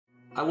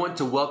I want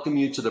to welcome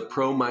you to the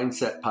Pro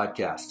Mindset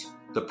Podcast.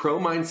 The Pro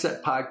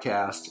Mindset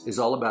Podcast is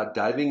all about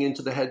diving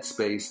into the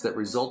headspace that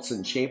results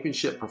in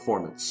championship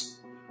performance.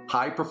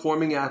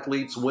 High-performing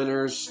athletes,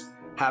 winners,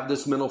 have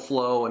this mental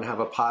flow and have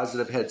a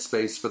positive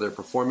headspace for their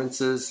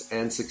performances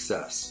and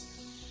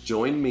success.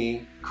 Join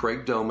me,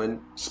 Craig Domann,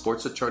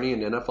 sports attorney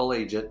and NFL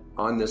agent,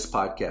 on this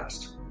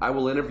podcast. I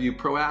will interview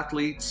pro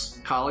athletes,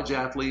 college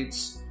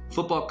athletes,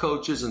 football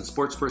coaches, and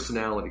sports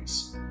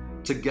personalities.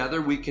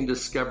 Together, we can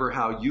discover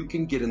how you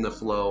can get in the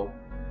flow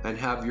and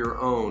have your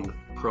own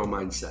pro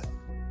mindset.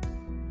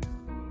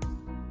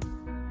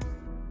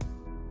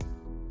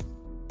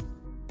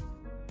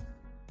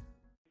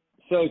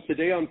 So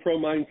today on Pro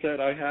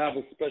Mindset, I have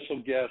a special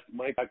guest,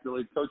 Mike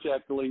Ackerley. Coach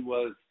Ackerley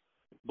was,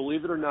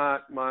 believe it or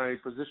not, my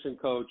position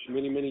coach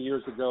many, many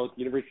years ago at the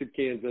University of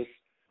Kansas.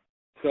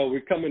 So we're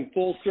coming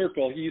full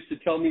circle. He used to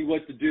tell me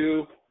what to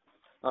do,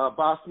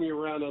 boss me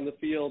around on the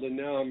field, and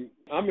now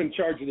I'm in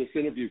charge of this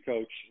interview,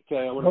 Coach.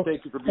 Okay, I want to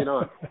thank you for being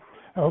on.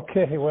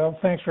 Okay, well,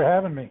 thanks for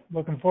having me.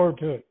 Looking forward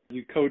to it.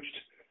 You coached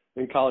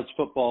in college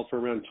football for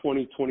around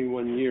 20,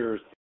 21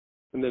 years.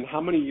 And then how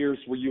many years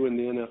were you in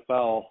the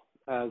NFL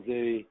as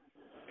a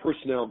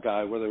personnel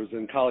guy, whether it was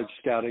in college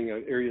scouting,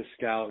 an area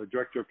scout, a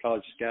director of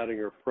college scouting,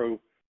 or pro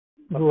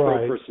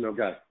personnel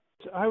guy?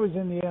 I was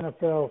in the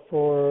NFL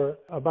for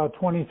about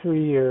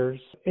 23 years,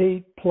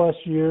 8+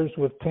 years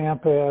with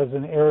Tampa as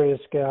an area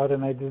scout,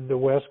 and I did the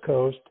West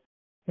Coast.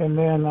 And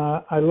then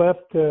I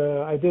left.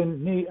 I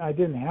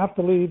didn't have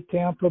to leave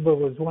Tampa, but it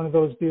was one of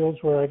those deals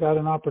where I got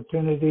an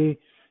opportunity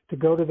to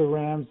go to the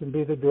Rams and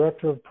be the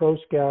director of pro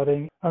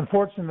scouting.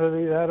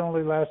 Unfortunately, that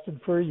only lasted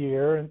for a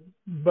year,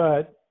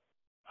 but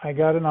I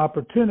got an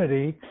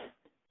opportunity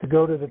to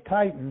go to the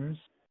Titans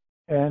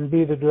and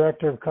be the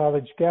director of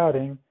college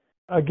scouting,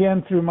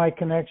 again through my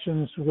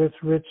connections with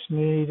Rich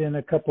Snead and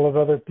a couple of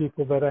other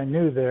people that I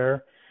knew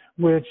there,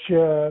 which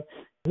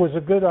was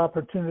a good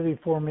opportunity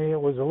for me. It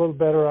was a little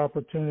better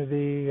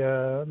opportunity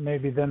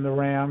maybe than the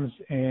Rams,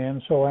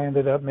 and so I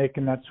ended up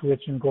making that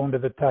switch and going to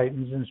the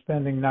Titans and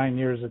spending 9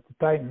 years at the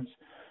Titans.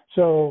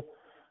 So,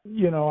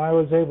 I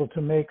was able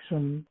to make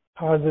some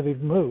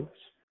positive moves.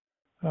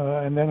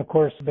 And then, of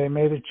course, they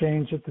made a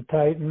change at the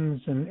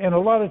Titans. And a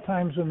lot of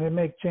times when they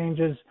make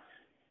changes,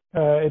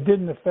 it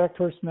didn't affect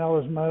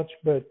personnel as much,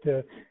 but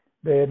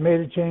they had made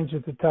a change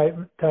at the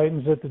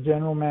Titans at the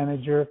general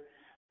manager.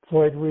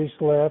 Floyd Reese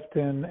left,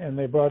 and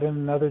they brought in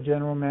another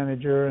general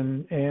manager.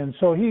 And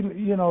so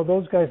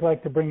those guys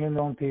like to bring in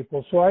their own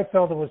people. So I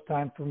felt it was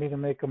time for me to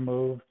make a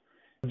move.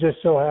 It just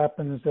so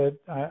happens that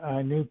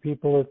I knew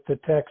people at the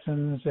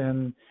Texans,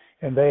 and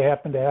they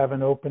happened to have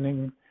an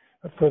opening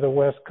for the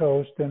West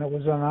Coast, and it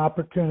was an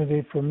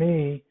opportunity for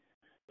me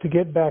to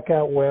get back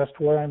out west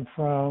where I'm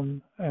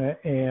from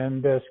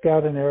and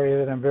scout an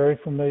area that I'm very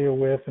familiar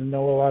with and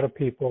know a lot of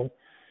people,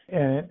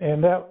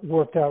 and that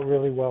worked out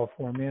really well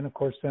for me. And of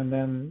course,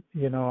 then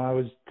I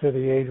was to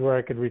the age where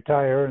I could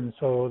retire, and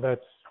so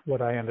that's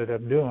what I ended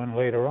up doing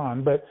later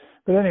on. But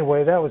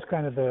anyway, that was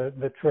kind of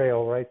the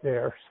trail right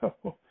there. So,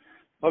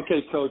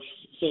 okay, Coach.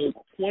 So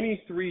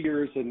 23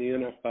 years in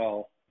the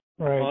NFL,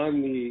 right,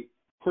 on the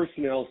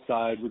personnel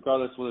side,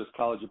 regardless whether it's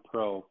college or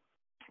pro.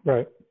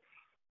 Right.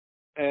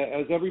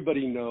 As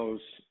everybody knows,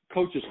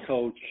 coaches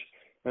coach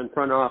and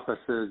front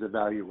offices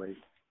evaluate.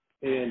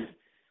 And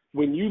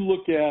when you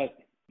look at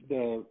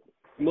the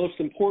most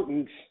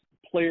important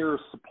player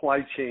supply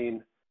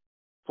chain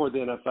for the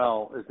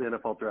NFL is the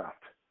NFL draft.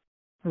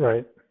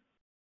 Right.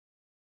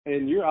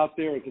 And you're out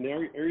there as an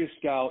area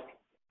scout.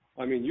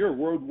 I mean, you're a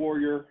road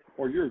warrior,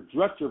 or you're a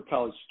director of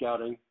college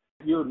scouting.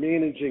 You're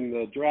managing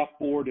the draft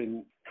board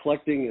and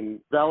collecting and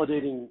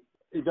validating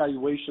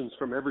evaluations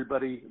from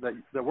everybody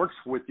that works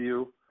with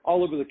you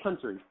all over the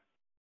country.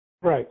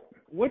 Right.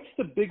 What's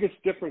the biggest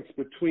difference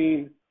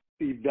between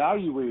the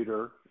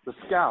evaluator, the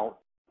scout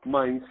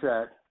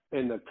mindset,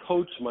 and the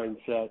coach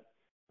mindset?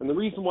 And the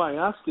reason why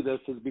I ask you this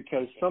is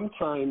because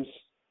sometimes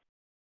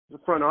the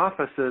front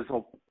offices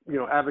will,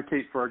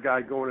 advocate for a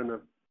guy going in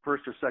the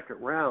first or second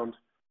round,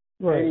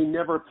 right, and he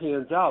never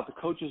pans out. The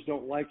coaches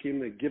don't like him.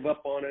 They give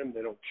up on him.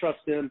 They don't trust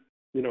him.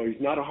 He's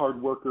not a hard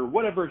worker,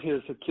 whatever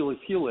his Achilles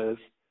heel is.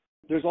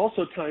 There's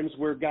also times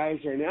where guys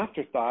are an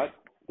afterthought.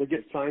 They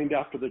get signed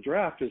after the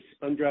draft as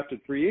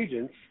undrafted free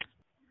agents,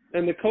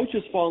 and the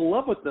coaches fall in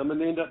love with them, and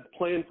they end up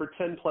playing for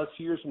 10+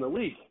 years in the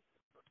league.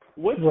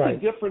 What's the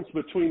difference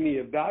between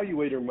the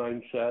evaluator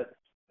mindset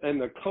and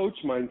the coach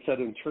mindset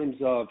in terms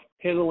of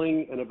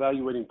handling and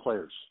evaluating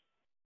players?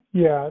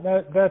 Yeah,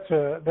 that's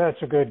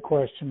a good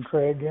question,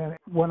 Craig. And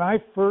when I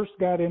first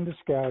got into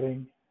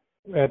scouting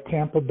at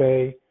Tampa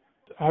Bay,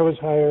 I was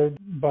hired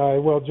by,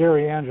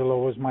 Jerry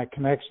Angelo was my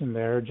connection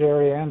there.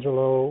 Jerry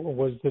Angelo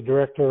was the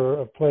director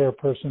of player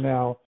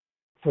personnel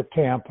for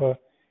Tampa.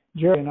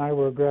 Jerry and I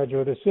were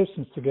graduate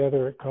assistants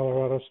together at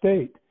Colorado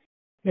State.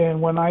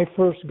 And when I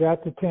first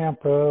got to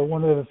Tampa,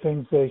 one of the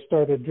things they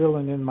started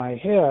drilling in my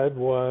head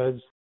was,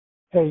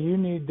 hey, you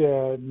need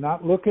to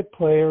not look at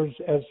players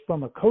as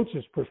from a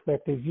coach's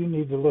perspective. You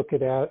need to look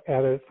at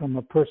it from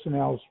a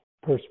personnel's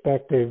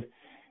perspective.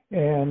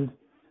 And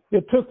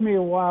it took me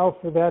a while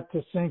for that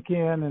to sink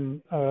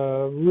in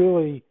and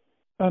really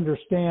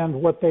understand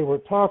what they were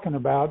talking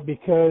about,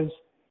 because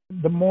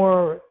the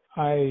more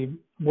I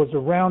was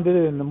around it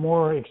and the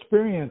more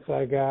experience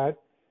I got,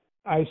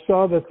 I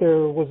saw that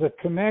there was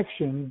a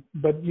connection,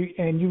 but you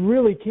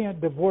really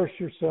can't divorce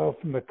yourself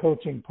from the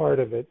coaching part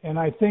of it. And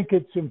I think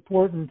it's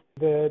important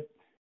that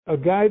a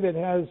guy that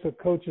has a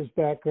coach's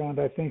background,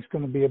 I think, is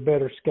going to be a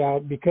better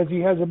scout, because he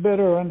has a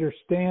better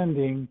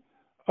understanding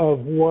of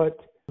what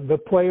the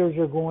players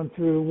are going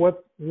through,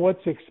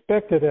 what's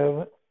expected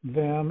of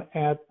them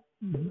at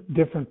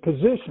different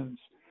positions.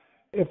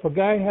 If a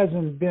guy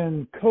hasn't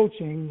been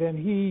coaching, then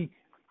he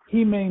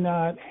may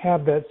not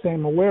have that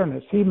same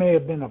awareness. He may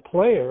have been a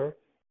player,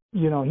 he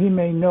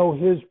may know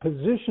his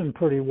position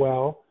pretty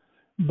well,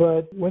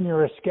 but when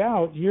you're a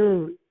scout,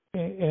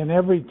 in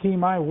every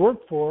team I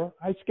worked for,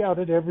 I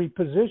scouted every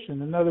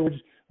position. In other words,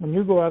 when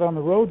you go out on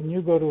the road and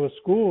you go to a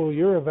school,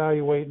 you're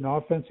evaluating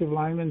offensive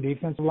linemen,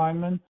 defensive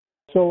linemen,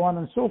 so on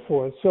and so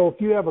forth. So if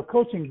you have a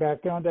coaching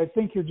background, I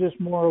think you're just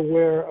more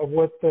aware of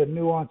what the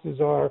nuances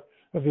are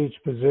of each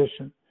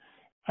position.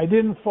 I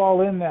didn't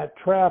fall in that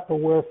trap of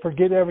where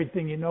forget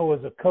everything you know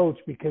as a coach,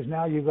 because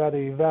now you got to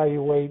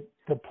evaluate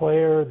the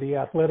player, the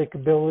athletic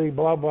ability,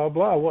 blah, blah,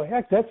 blah. Well,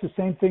 heck, that's the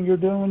same thing you're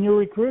doing when you're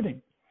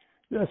recruiting.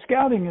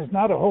 Scouting is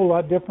not a whole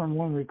lot different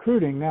when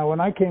recruiting. Now, when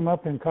I came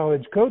up in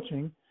college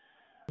coaching,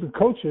 the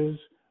coaches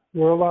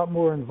were a lot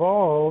more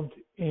involved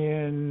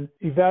in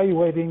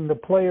evaluating the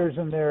players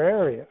in their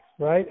area,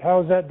 right?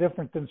 How is that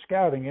different than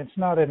scouting? It's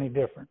not any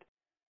different.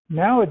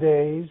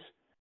 Nowadays,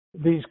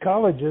 these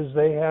colleges,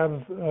 they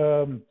have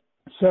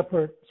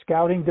separate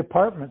scouting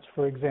departments,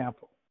 for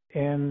example,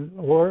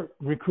 or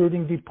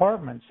recruiting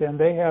departments, and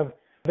they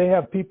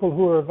have people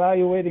who are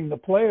evaluating the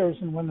players,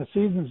 and when the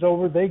season's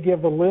over, they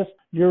give a list.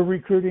 You're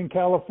recruiting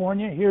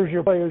California, here's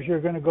your players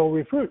you're going to go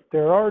recruit.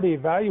 They're already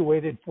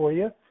evaluated for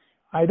you.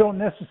 I don't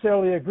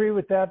necessarily agree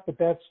with that, but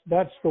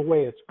that's the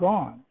way it's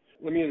gone.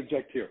 Let me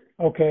interject here.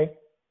 Okay.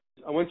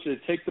 I want you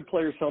to take the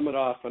player's helmet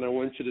off, and I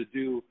want you to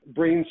do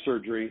brain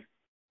surgery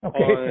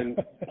on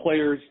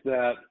players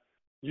that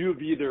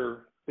you've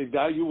either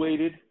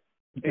evaluated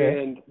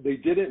and they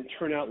didn't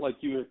turn out like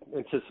you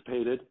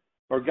anticipated,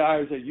 or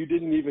guys that you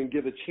didn't even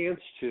give a chance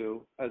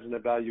to as an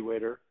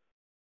evaluator,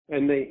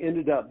 and they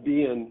ended up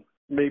being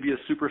maybe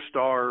a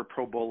superstar or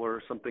Pro Bowler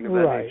or something of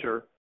that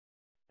nature.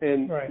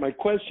 And my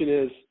question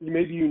is,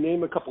 maybe you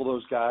name a couple of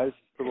those guys,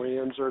 the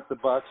Rams or the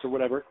Bucs or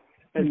whatever,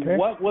 and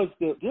what was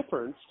the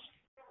difference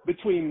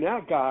between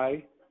that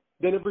guy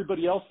than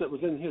everybody else that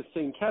was in his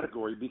same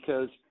category?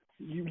 Because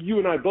you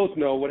and I both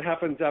know what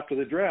happens after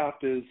the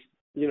draft is,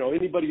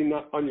 anybody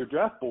not on your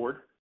draft board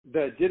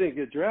that didn't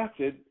get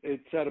drafted,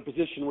 it's at a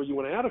position where you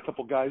want to add a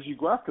couple guys, you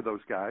go after those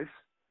guys.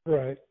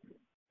 Right.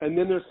 And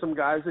then there's some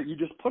guys that you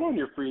just put on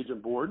your free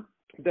agent board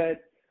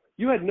that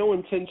you had no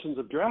intentions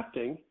of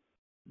drafting,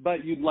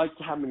 but you'd like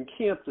to have them in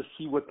camp to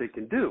see what they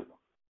can do.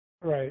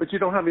 Right. But you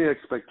don't have any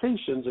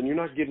expectations, and you're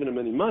not giving them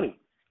any money.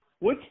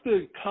 What's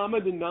the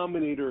common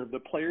denominator of the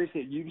players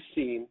that you've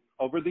seen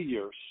over the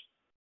years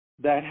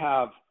that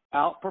have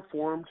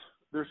outperformed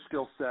their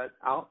skill set,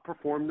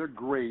 outperformed their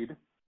grade,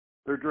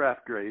 their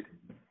draft grade?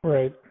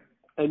 Right.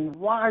 And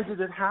why did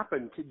it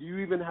happen? Do you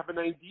even have an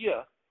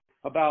idea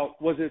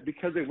about, was it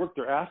because they worked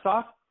their ass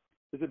off?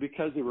 Is it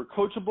because they were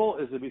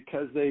coachable? Is it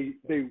because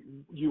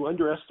you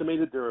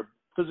underestimated their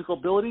physical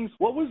abilities?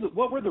 What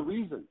were the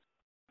reasons?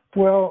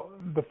 Well,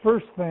 the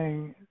first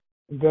thing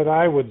that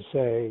I would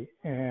say,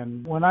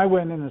 and when I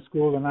went into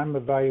school and I'm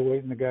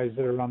evaluating the guys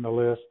that are on the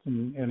list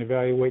and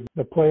evaluating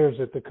the players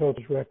that the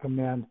coaches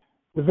recommend,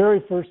 the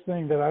very first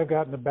thing that I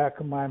got in the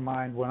back of my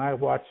mind when I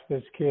watched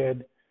this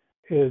kid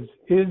is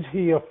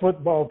he a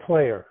football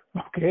player?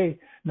 Okay.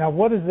 Now,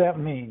 what does that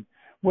mean?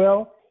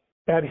 Well,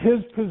 at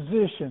his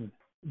position,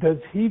 does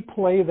he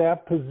play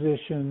that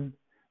position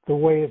the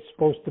way it's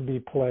supposed to be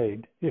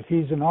played? If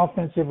he's an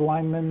offensive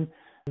lineman,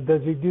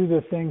 does he do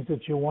the things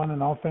that you want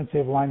an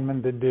offensive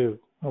lineman to do?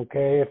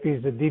 Okay. If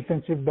he's a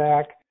defensive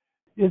back,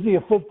 is he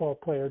a football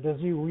player? Does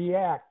he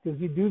react? Does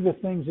he do the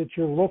things that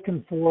you're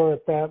looking for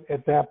at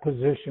that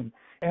position?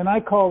 And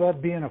I call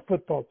that being a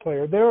football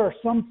player. There are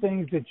some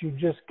things that you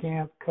just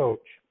can't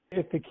coach.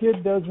 If the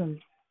kid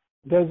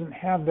doesn't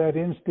have that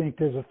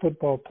instinct as a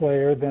football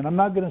player, then I'm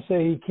not going to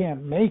say he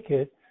can't make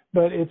it,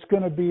 but it's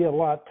going to be a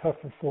lot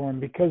tougher for him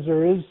because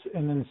there is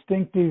an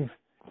instinctive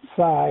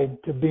side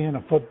to being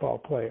a football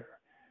player.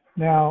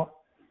 Now,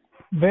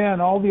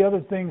 then all the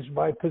other things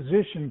by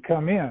position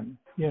come in.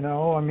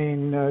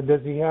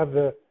 Does he have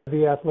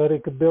the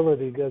athletic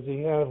ability? Does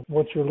he have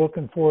what you're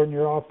looking for in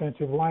your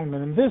offensive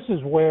lineman? And this is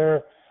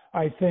where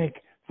I think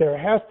there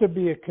has to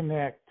be a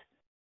connect.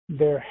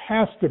 There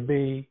has to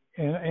be,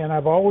 and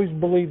I've always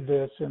believed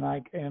this, and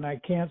I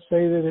can't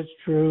say that it's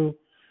true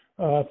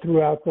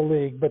throughout the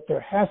league, but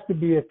there has to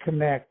be a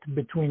connect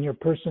between your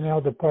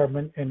personnel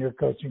department and your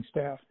coaching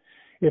staff.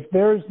 If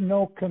there's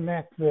no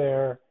connect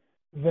there,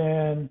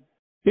 then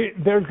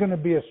there's going to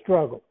be a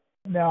struggle.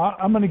 Now,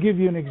 I'm going to give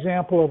you an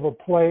example of a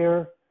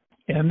player,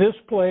 and this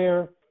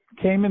player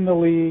came in the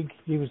league.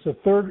 He was a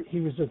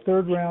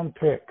third round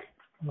pick.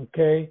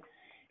 Okay.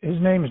 His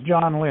name is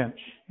John Lynch,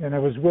 and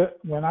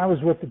when I was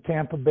with the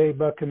Tampa Bay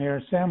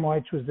Buccaneers. Sam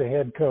Leitch was the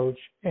head coach,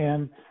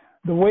 and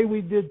the way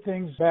we did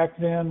things back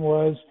then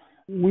was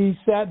we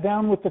sat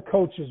down with the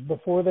coaches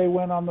before they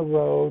went on the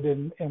road,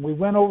 and we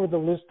went over the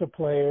list of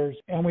players,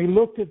 and we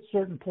looked at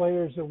certain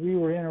players that we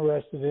were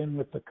interested in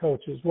with the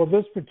coaches. Well,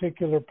 this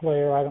particular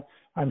player,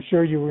 I'm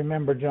sure you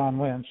remember John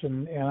Lynch,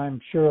 and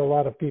I'm sure a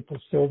lot of people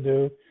still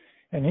do,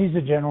 and he's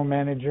the general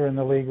manager in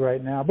the league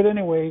right now. But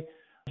anyway,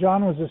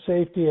 John was a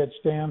safety at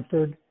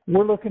Stanford.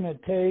 We're looking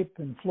at tape,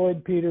 and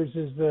Floyd Peters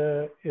is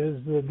the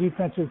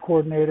defensive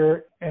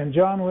coordinator, and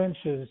John Lynch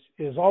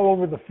is all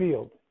over the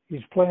field. He's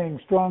playing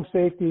strong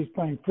safety, he's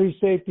playing free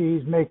safety,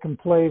 he's making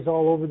plays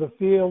all over the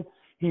field.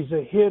 He's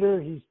a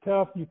hitter, he's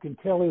tough. You can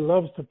tell he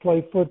loves to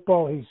play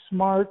football. He's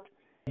smart.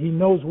 He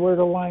knows where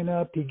to line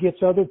up. He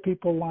gets other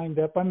people lined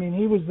up. I mean,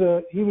 he was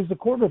the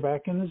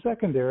quarterback in the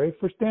secondary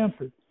for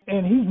Stanford,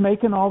 and he's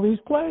making all these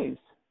plays.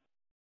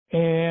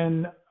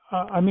 And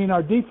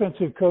our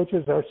defensive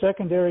coaches, our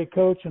secondary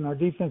coach and our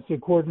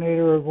defensive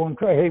coordinator are going,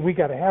 hey, we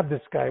got to have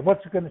this guy.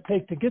 What's it going to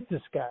take to get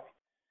this guy?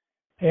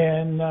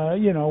 And,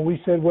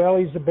 we said, well,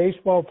 he's a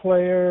baseball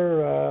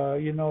player.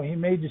 He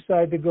may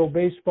decide to go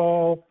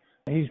baseball.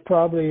 He's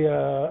probably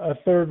a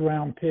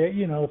third-round pick,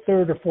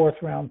 third or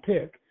fourth-round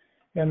pick.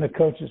 And the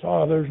coach says,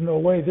 there's no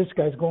way this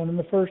guy's going in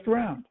the first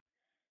round.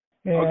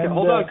 And, okay,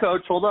 hold on,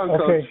 Coach.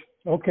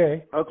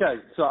 Okay. Okay,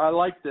 so I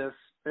like this.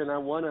 And I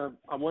want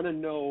to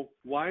know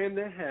why in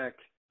the heck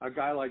a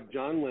guy like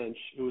John Lynch,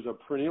 who is a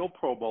perennial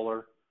Pro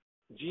Bowler,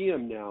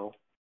 GM now,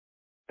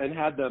 and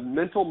had the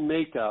mental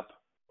makeup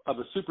of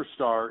a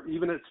superstar,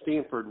 even at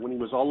Stanford when he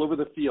was all over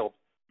the field.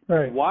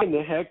 Right. Why in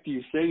the heck do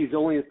you say he's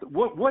only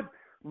what?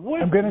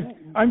 I'm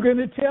going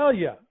to tell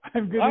you. I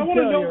want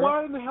to know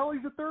why in the hell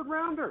he's a third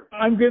rounder.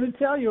 I'm going to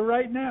tell you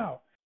right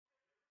now.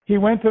 He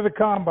went to the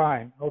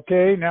combine,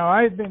 okay? Now,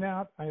 I had been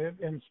out,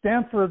 and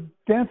Stanford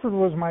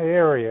was my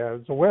area.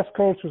 The West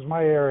Coast was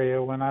my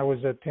area when I was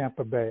at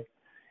Tampa Bay.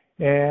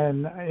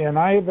 And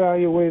I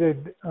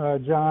evaluated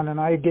John, and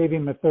I gave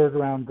him a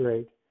third-round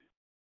grade.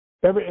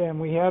 And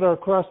we had our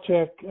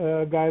cross-check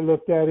guy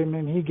looked at him,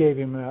 and he gave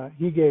him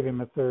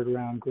a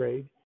third-round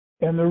grade.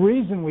 And the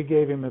reason we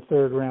gave him a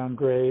third-round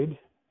grade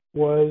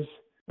was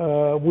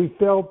we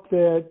felt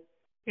that,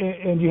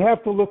 and you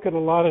have to look at a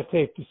lot of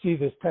tape to see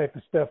this type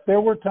of stuff. There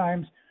were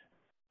times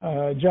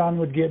John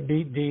would get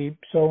beat deep,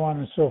 so on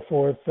and so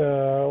forth,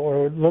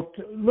 or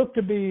look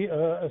to be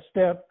a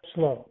step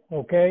slow,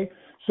 okay?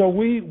 So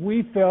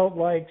we felt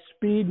like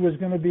speed was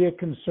going to be a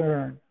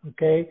concern,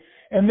 okay?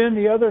 And then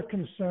the other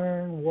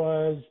concern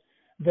was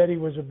that he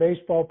was a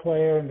baseball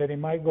player and that he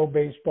might go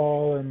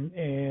baseball,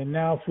 and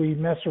now if we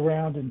mess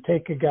around and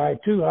take a guy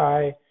too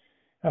high,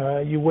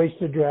 you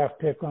waste a draft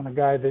pick on a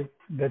guy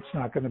that's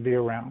not going to be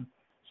around.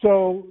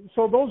 So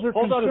those are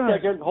Hold concerns. on a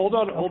second. Hold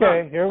on.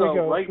 Okay, here we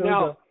go.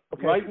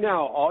 Right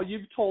now, all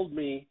you've told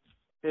me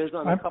is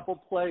on a couple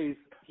plays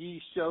he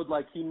showed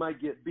like he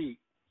might get beat.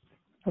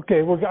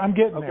 Okay, I'm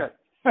getting there.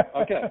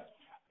 Okay.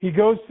 He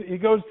goes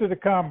to the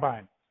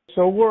combine.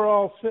 So we're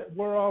all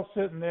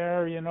sitting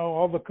there,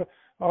 all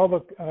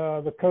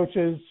the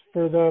coaches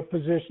for the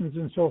positions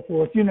and so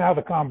forth. You know how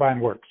the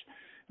combine works,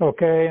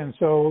 okay? And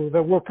so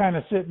we're kind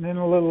of sitting in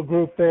a little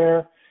group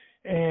there,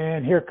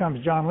 and here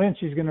comes John Lynch.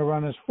 He's going to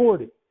run his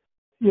 40.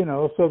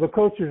 So the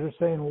coaches are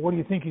saying, well, what do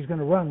you think he's going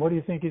to run? What do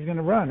you think he's going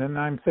to run? And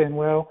I'm saying,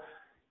 well,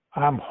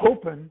 I'm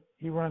hoping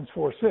he runs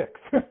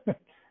 4.6.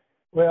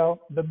 Well,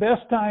 the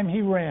best time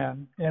he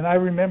ran, and I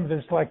remember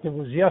this like it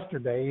was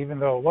yesterday, even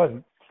though it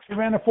wasn't, he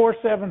ran a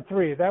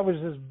 4.73. That was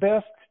his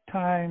best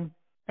time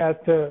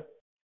at the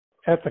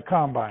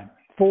combine,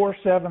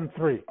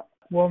 4.73.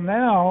 Well,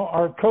 now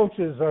our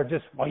coaches are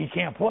just, well, he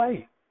can't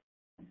play.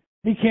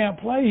 He can't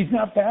play. He's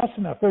not fast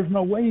enough. There's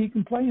no way he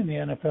can play in the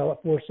NFL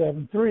at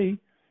 4.73.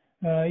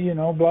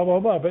 Blah, blah,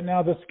 blah. But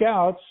now the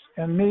scouts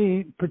and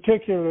me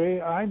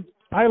particularly, I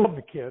love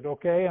the kid,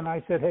 okay? And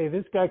I said, hey,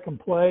 this guy can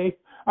play.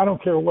 I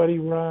don't care what he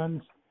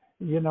runs.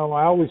 I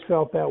always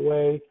felt that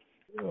way.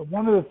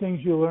 One of the things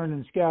you learn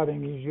in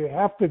scouting is you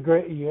have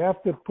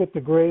to put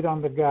the grade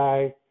on the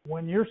guy.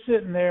 When you're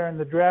sitting there in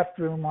the draft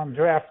room on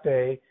draft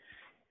day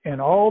and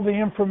all the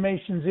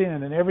information's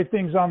in and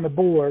everything's on the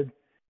board,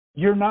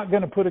 you're not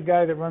going to put a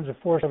guy that runs a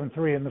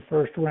 4.73 in the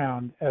first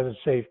round as a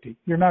safety.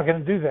 You're not going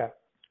to do that.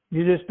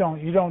 You just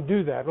don't. You don't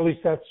do that. At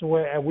least that's the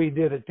way we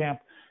did at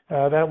Tampa.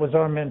 That was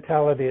our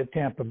mentality at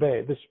Tampa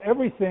Bay.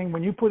 Everything,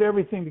 when you put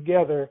everything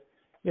together,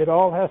 it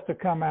all has to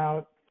come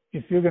out.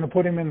 If you're going to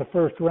put him in the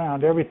first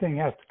round, everything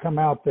has to come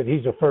out that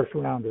he's a first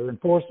rounder. And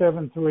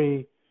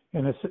 4.73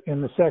 in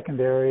the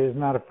secondary is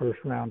not a first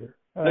rounder.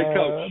 Hey,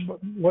 Coach.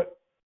 What?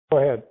 Go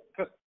ahead.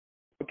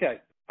 Okay.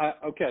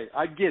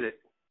 I get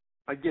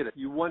it.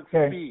 You want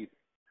speed.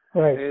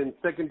 Right. And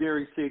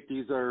secondary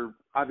safeties are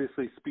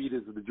obviously speed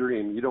is the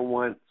dream. You don't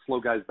want slow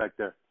guys back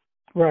there.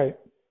 Right.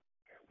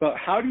 But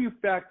how do you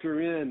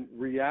factor in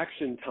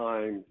reaction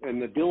time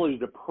and the ability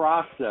to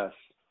process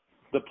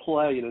the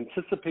play and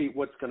anticipate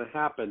what's going to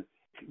happen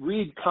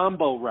read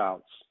combo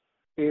routes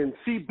and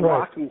see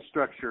blocking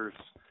structures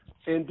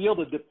and be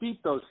able to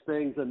defeat those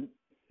things. And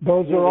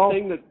those are all the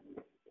thing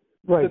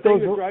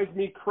that drives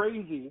me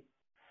crazy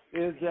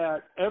is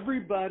that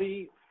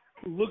everybody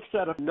looks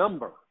at a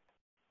number,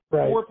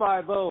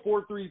 450,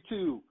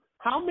 432.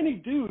 How many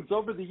dudes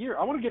over the year?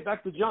 I want to get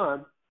back to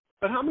John,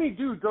 but how many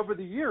dudes over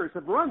the years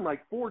have run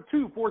like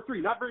 4.2,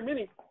 4.3? Not very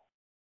many,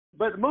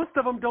 but most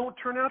of them don't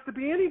turn out to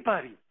be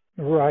anybody.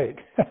 Right.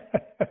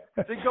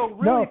 They go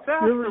really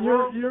fast.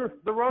 You're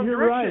the wrong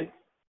direction. Right.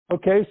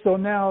 Okay, so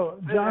now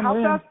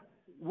John Lynch.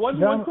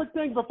 One quick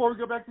thing before we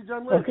go back to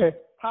John Lynch. Okay.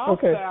 How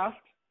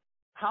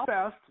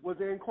fast was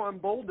Anquan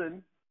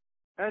Bolden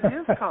at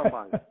his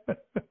combine?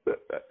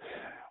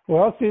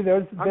 Well, see,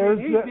 there's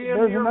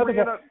another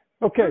guy.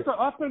 Okay. There's an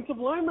offensive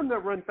lineman that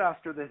run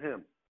faster than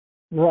him.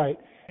 Right.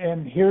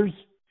 And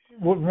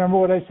remember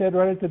what I said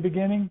right at the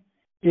beginning?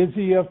 Is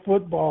he a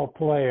football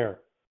player?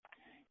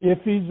 If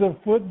he's a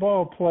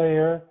football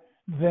player,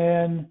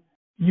 then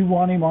you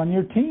want him on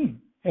your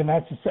team. And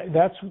that's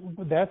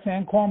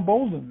Anquan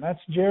Bolden. That's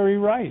Jerry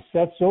Rice.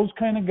 That's those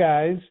kind of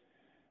guys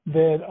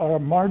that are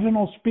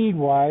marginal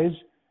speed-wise,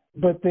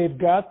 but they've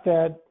got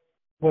that,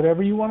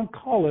 whatever you want to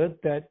call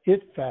it, that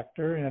it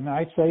factor, and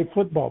I say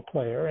football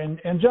player. And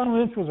John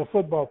Lynch was a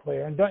football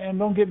player. And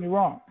don't get me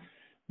wrong.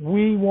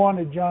 We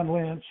wanted John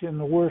Lynch in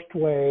the worst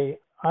way.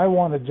 I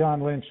wanted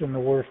John Lynch in the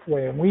worst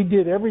way. And we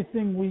did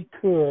everything we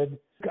could.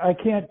 I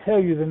can't tell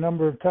you the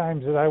number of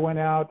times that I went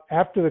out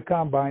after the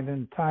combine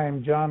and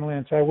timed John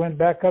Lynch. I went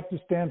back up to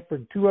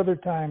Stanford 2 other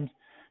times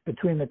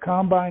between the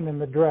combine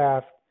and the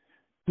draft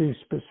to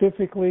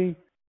specifically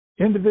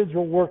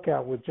individual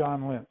workout with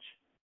John Lynch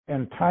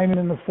and time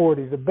in the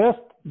 40. The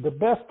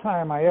best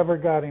time I ever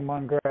got him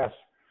on grass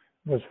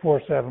was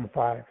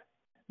 4.75.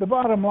 The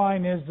bottom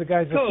line is the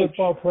guy's Coach, a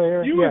football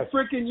player. You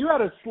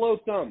had a slow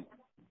thumb.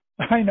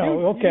 I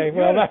know.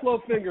 You had a slow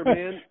finger,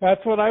 man.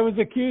 That's what I was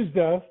accused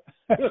of.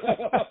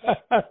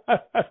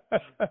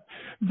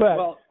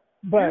 but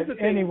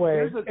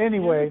anyway,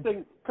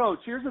 Coach,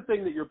 here's the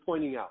thing that you're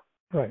pointing out.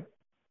 Right.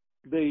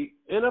 The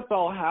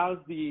NFL has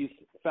these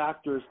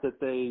factors that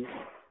they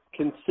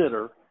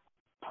consider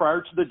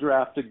prior to the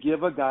draft to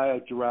give a guy a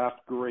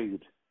draft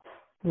grade.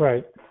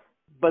 Right.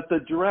 But the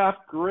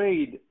draft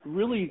grade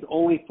really is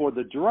only for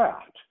the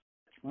draft.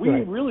 We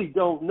really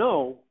don't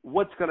know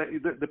what's going to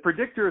 – the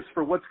predictors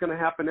for what's going to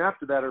happen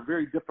after that are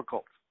very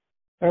difficult.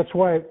 That's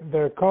why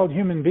they're called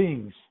human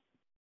beings.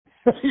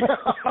 You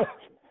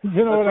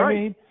know what I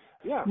mean?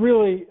 Yeah.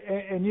 Really,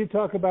 and you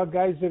talk about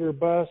guys that are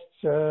busts,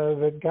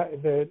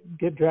 that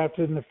get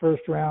drafted in the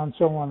first round,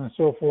 so on and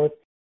so forth.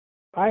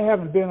 I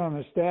haven't been on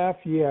a staff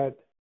yet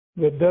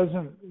that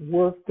doesn't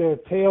work their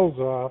tails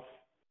off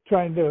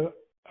trying to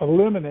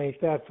eliminate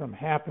that from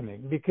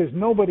happening, because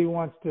nobody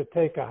wants to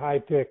take a high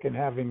pick and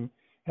have him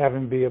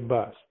be a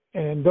bust.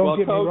 And don't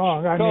get me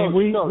wrong. I mean,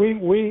 we've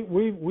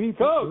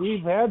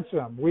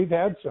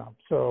had some.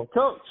 So,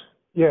 Coach.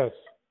 Yes.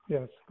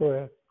 Go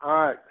ahead.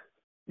 All right.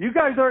 You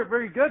guys aren't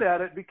very good at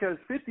it because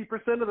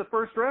 50% of the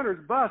first rounders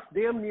bust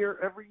damn near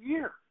every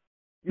year.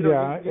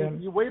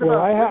 You wait about.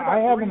 I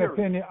have an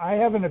opinion. I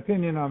have an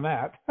opinion on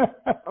that.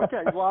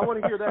 Okay. Well, I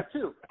want to hear that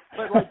too.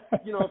 But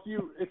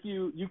if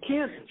you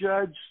can't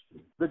judge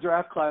the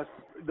draft class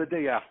the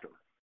day after.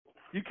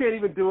 You can't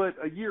even do it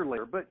a year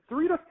later. But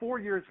 3 to 4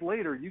 years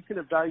later, you can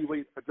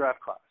evaluate a draft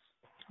class.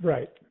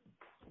 Right.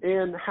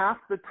 And half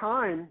the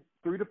time,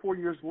 3 to 4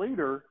 years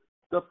later,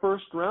 the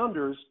first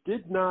rounders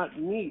did not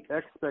meet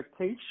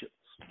expectations.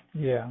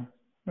 Yeah.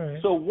 Right.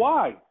 So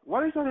why?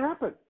 Why does that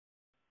happen?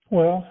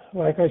 Well,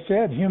 like I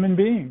said, human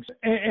beings.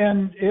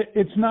 And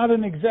it's not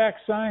an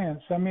exact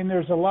science. I mean,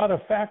 there's a lot of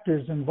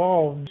factors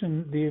involved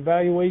in the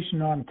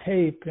evaluation on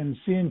tape, and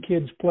seeing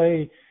kids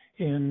play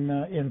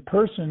in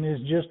person is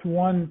just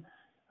one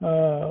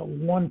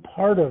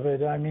part of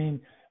it. I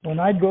mean, when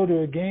I'd go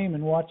to a game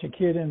and watch a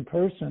kid in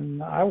person,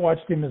 I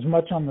watched him as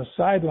much on the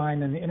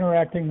sideline and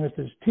interacting with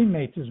his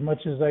teammates as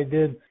much as I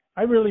did.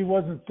 I really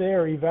wasn't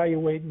there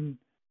evaluating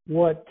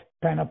what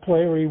kind of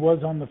player he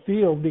was on the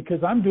field,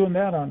 because I'm doing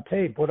that on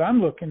tape. What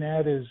I'm looking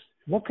at is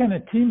what kind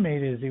of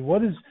teammate is he?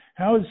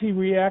 How is he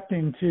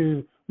reacting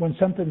to when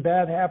something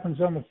bad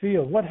happens on the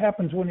field? What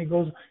happens when he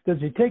goes? Does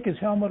he take his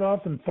helmet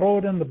off and throw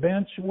it on the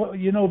bench? Well,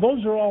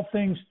 those are all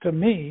things to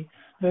me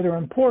that are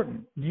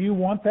important. Do you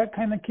want that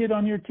kind of kid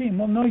on your team?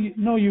 Well,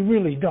 no, you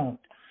really don't.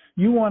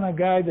 You want a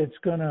guy that's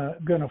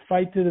gonna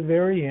fight to the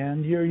very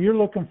end. You're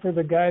looking for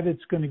the guy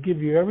that's going to give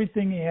you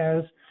everything he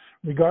has,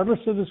 regardless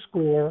of the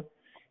score,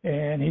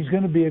 and he's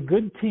going to be a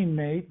good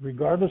teammate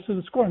regardless of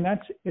the score. And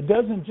it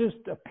doesn't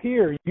just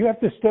appear. You have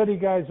to study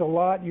guys a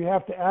lot. You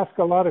have to ask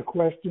a lot of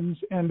questions.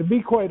 And to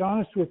be quite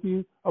honest with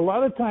you, a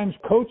lot of times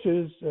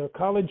coaches,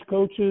 college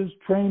coaches,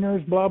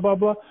 trainers, blah, blah,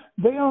 blah,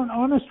 they aren't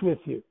honest with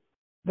you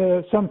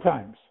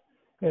sometimes.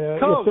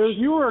 Coach,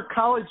 you were a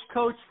college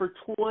coach for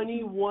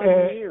 21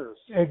 years.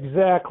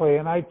 Exactly.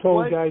 And I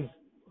told guys,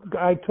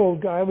 I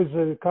was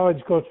a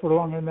college coach for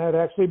longer than that,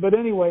 actually. But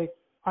anyway,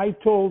 I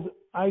told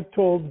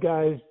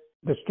guys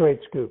the straight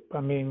scoop. I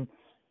mean,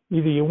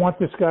 Either you want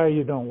this guy or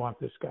you don't want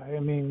this guy. I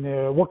mean,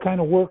 what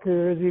kind of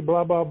worker is he?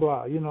 Blah, blah,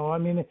 blah. You know, I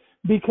mean,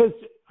 because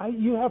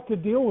you have to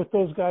deal with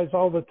those guys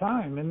all the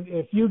time. And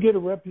if you get a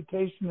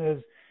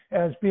reputation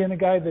as being a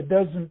guy that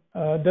doesn't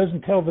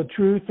tell the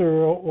truth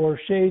or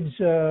shades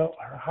or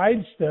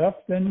hides stuff,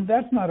 then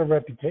that's not a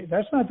reputation.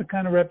 That's not the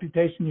kind of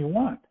reputation you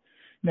want.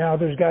 Now,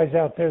 there's guys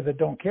out there that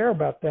don't care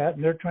about that,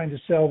 and they're trying to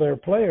sell their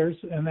players,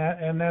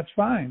 and that's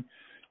fine.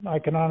 I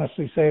can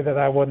honestly say that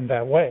I wasn't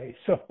that way.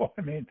 So,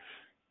 I mean,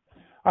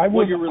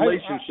 your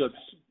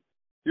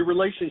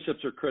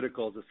relationships are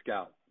critical as a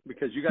scout,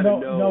 because you got to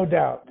know no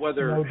doubt.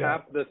 whether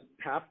half the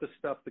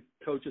stuff the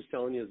coach is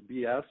telling you is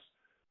BS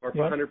or if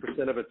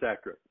 100% of it's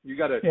accurate. You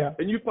got to,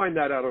 and you find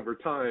that out over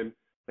time,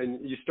 and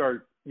you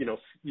start,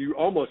 you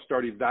almost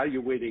start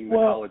evaluating the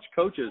college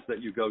coaches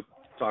that you go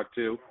talk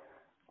to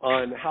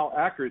on how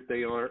accurate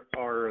they are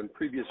on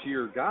previous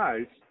year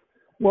guys.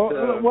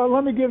 Well,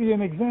 let me give you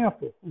an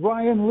example.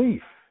 Ryan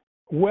Leaf,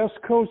 West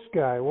Coast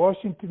guy,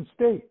 Washington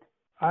State.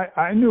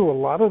 I knew a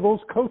lot of those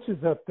coaches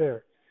up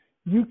there.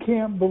 You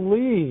can't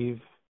believe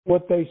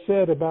what they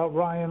said about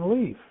Ryan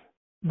Leaf.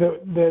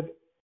 That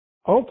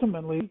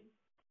ultimately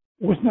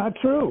was not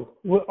true.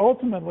 Well,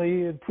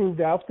 ultimately, it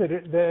proved out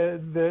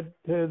that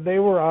they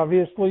were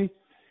obviously.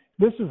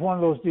 This is one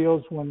of those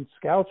deals when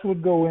scouts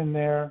would go in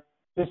there.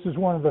 This is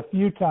one of the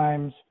few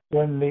times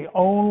when the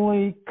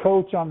only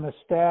coach on the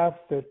staff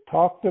that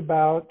talked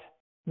about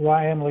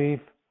Ryan Leaf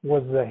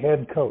was the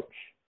head coach.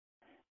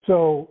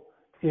 So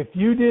if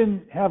you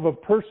didn't have a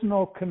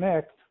personal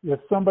connect with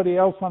somebody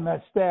else on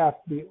that staff,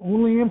 the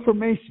only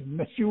information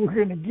that you were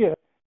going to get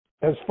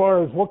as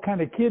far as what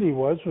kind of kid he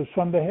was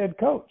from the head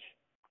coach.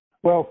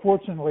 Well,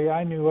 fortunately,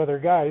 I knew other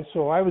guys,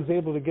 so I was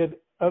able to get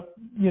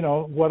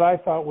what I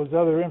thought was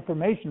other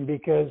information,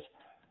 because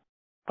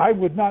I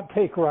would not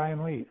take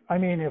Ryan Leaf. I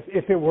mean,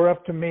 if it were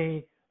up to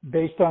me,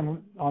 based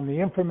on the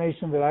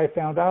information that I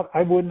found out,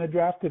 I wouldn't have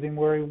drafted him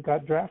where he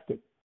got drafted.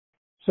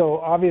 So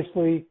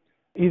obviously,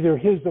 either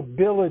his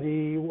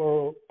ability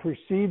or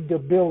perceived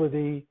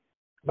ability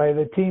by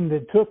the team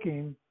that took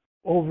him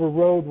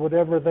overrode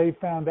whatever they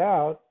found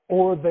out,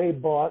 or they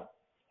bought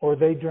or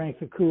they drank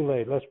the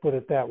Kool-Aid. Let's put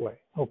it that way.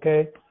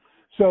 Okay.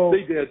 So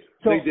they did.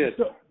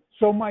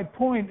 So my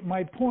point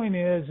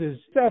is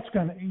that's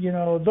gonna,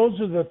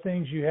 those are the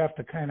things you have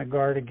to kind of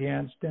guard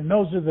against, and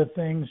those are the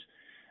things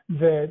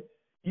that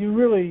you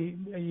really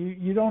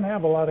you don't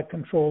have a lot of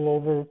control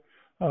over.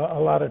 A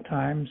lot of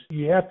times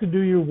you have to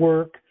do your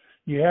work.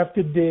 You have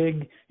to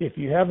dig. If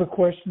you have a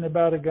question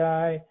about a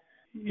guy,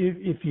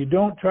 if you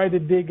don't try to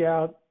dig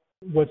out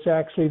what's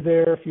actually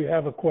there, if you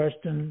have a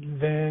question,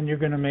 then you're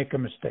going to make a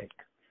mistake.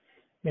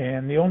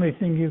 And the only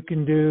thing you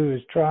can do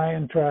is try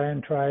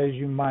as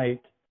you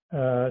might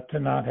to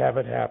not have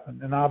it happen.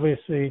 And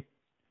obviously,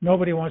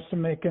 nobody wants to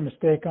make a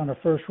mistake on a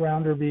first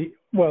rounder. Even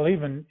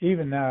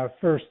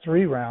first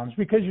 3 rounds,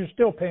 because you're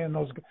still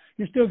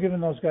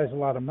giving those guys a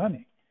lot of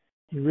money.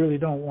 You really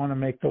don't want to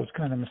make those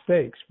kind of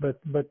mistakes,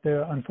 but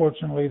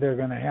unfortunately, they're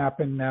going to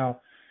happen. Now,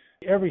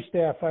 every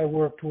staff I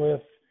worked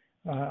with,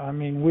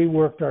 we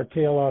worked our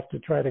tail off to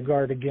try to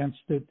guard against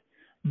it.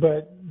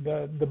 But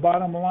the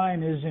bottom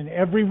line is, in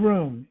every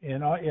room,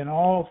 in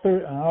all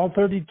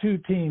 32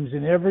 teams,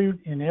 in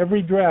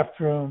every draft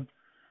room,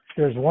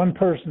 there's one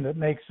person that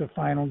makes the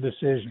final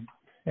decision.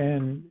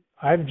 And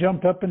I've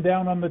jumped up and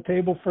down on the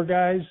table for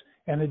guys,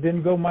 and it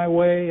didn't go my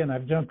way, and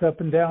I've jumped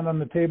up and down on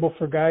the table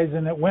for guys,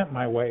 and it went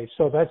my way.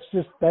 So that's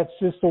just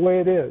the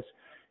way it is.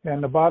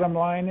 And the bottom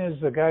line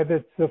is, the guy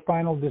that's the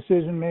final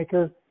decision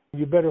maker,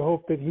 you better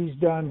hope that he's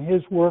done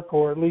his work,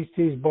 or at least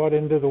he's bought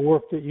into the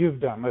work that you've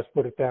done. Let's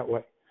put it that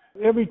way.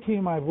 Every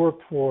team I've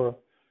worked for,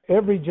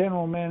 every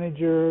general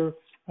manager,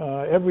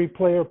 every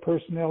player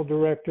personnel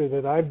director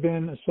that I've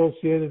been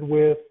associated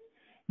with,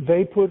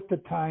 they put the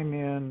time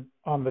in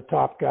on the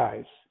top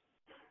guys.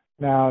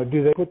 Now,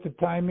 do they put the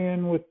time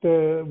in with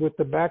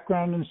the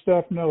background and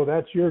stuff? No,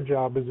 that's your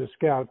job as a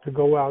scout, to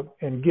go out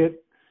and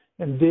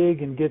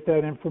dig and get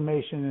that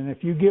information. And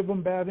if you give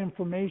them bad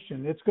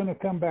information, it's going to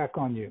come back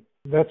on you.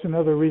 That's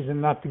another reason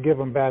not to give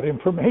them bad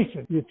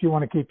information if you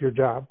want to keep your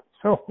job.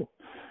 So,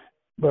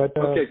 but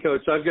okay,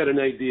 Coach, I've got an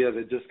idea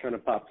that just kind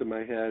of popped in my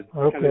head.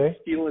 Okay.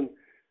 Kind of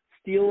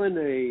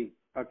stealing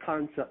a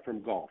concept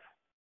from golf.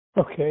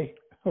 Okay.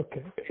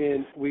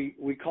 And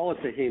we call it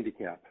the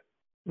handicap.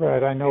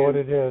 Right, I know what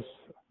it is.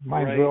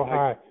 Mine's right? real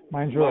high.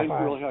 Mine's real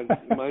high.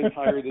 Mine's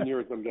higher than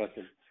yours, I'm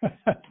guessing.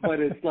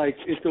 But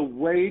it's a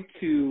way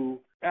to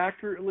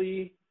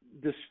accurately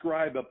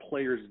describe a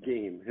player's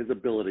game, his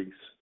abilities.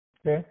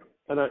 Okay.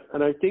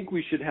 And I think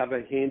we should have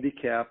a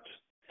handicapped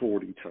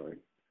 40 time.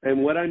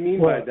 And what I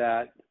mean by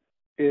that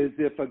is,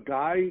 if a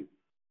guy,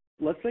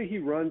 let's say he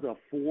runs a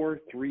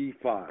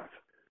 4.35,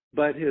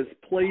 but his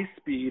play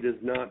speed is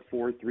not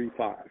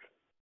 4.35.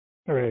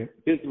 Right.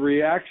 His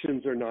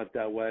reactions are not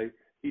that way.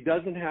 He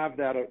doesn't have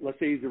that. Let's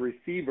say he's a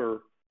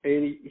receiver,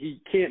 and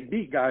he can't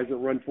beat guys that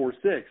run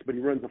 4.6, but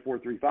he runs a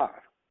 4.35.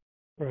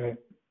 Right.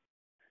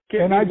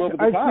 And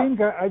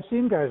I've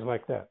seen guys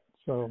like that.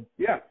 So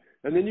yeah,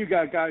 and then you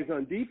got guys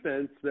on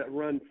defense that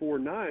run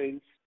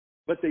 4.9s,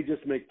 but they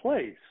just make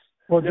plays.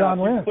 Well, Now,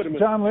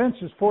 John Lynch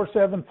is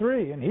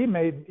 4.73, and he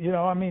made,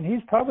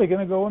 he's probably going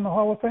to go in the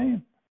Hall of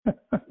Fame.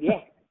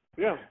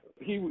 Yeah,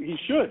 he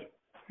should.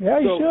 Yeah,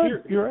 he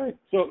should. You're right.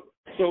 So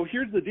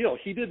here's the deal.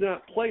 He did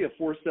not play a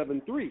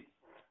 4.73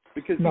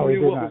 because he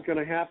knew what was going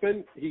to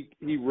happen.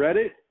 He read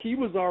it. He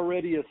was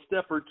already a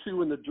step or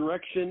two in the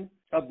direction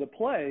of the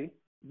play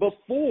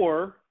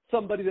before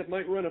somebody that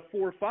might run a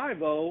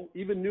 4.50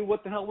 even knew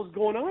what the hell was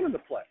going on in the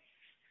play.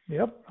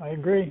 Yep, I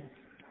agree.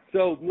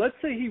 So let's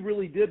say he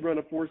really did run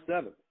a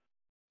 4.7.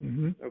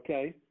 Mm-hmm.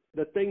 Okay?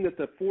 The thing that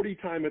the 40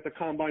 time at the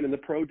combine and the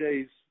pro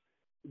days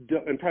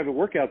and private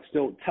workouts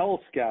don't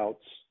tell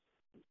scouts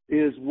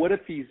is what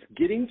if he's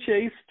getting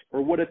chased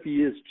or what if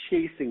he is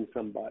chasing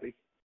somebody?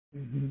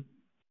 Mm-hmm.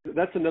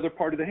 That's another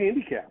part of the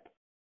handicap.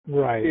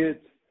 Right.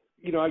 It's,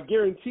 I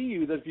guarantee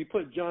you that if you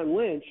put John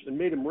Lynch and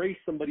made him race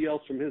somebody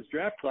else from his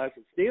draft class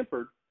at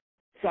Stanford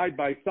side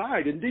by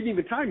side and didn't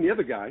even time the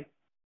other guy,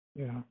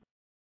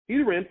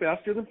 he ran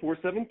faster than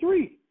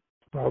 4.73.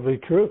 Probably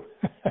true.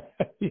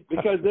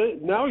 Because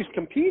now he's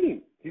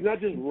competing. He's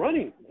not just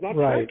running. It's not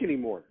track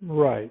anymore.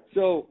 Right.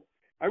 So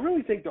I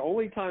really think the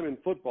only time in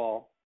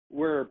football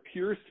where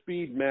pure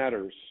speed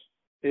matters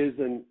is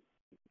in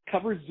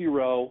cover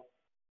zero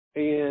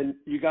and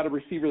you got a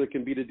receiver that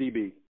can beat a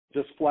DB.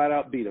 Just flat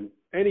out beat him.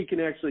 And he can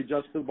actually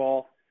adjust the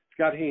ball.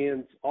 He's got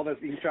hands, all that.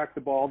 He can track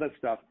the ball, all that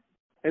stuff.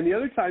 And the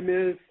other time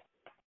is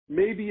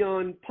maybe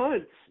on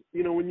punts,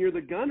 when you're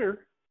the gunner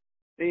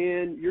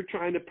and you're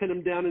trying to pin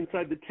him down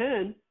inside the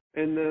 10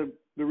 and the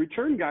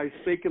return guy's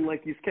faking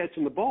like he's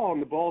catching the ball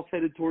and the ball's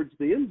headed towards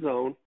the end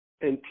zone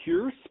and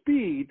pure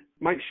speed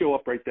might show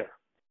up right there.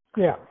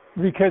 Yeah,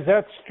 because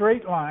that's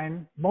straight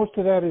line. Most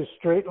of that is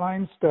straight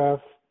line stuff.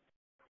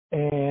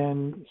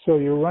 And so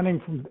you're running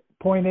from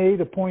point A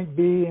to point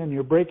B and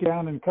you're breaking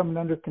down and coming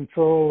under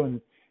control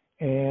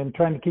and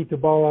trying to keep the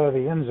ball out of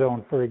the end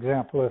zone, for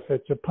example, if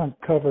it's a punt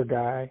cover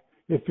guy.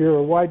 If you're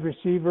a wide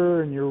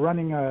receiver and you're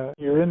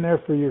in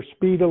there for your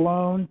speed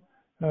alone,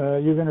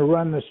 you're going to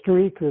run the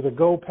streak or the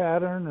go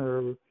pattern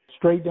or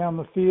straight down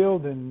the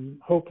field and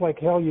hope like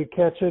hell you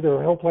catch it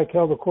or hope like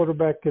hell the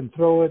quarterback can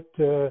throw it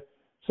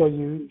so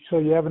you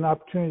have an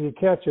opportunity to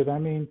catch it. I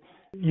mean,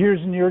 years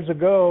and years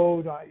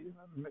ago,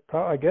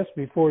 I guess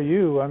before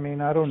you, I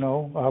don't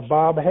know,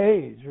 Bob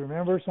Hayes.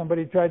 Remember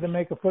somebody tried to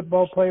make a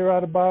football player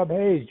out of Bob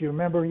Hayes. Do you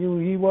remember who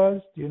he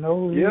was? Do you know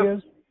who he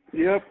is?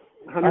 Yep.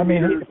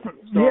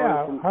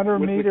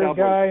 100-meter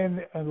guy in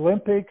the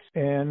Olympics,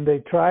 and they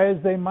try as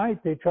they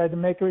might. They tried to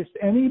make it,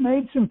 and he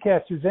made some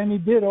catches, and he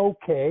did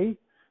okay,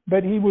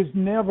 but he was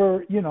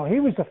never, he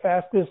was the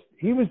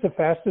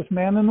fastest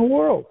man in the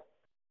world,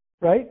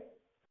 right?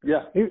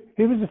 Yeah.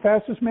 He was the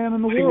fastest man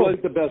in the world. He was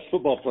the best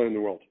football player in the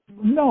world.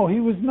 No,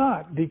 he was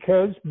not,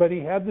 but he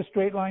had the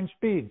straight line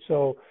speed.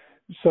 So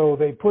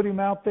they put him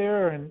out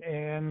there,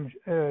 and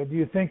do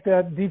you think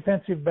that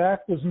defensive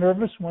back was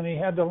nervous when he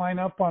had to line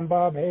up on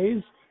Bob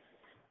Hayes?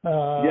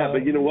 Yeah,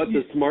 but you know what?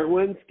 The smart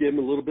ones give him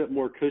a little bit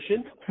more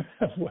cushion.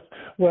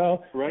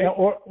 Well, right?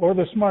 or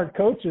the smart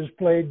coaches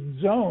played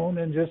zone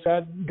and just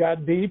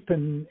got deep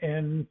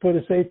and put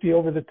a safety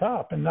over the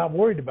top and not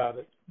worried about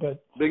it.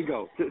 But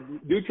bingo,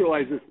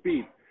 neutralize the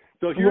speed.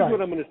 So here's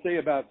what I'm going to say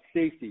about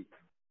safety.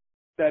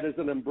 That is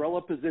an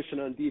umbrella position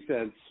on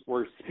defense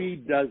where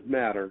speed does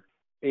matter.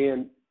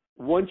 And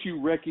once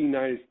you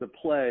recognize the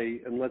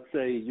play, and let's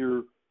say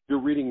you're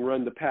reading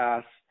run to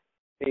pass,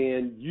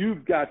 and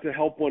you've got to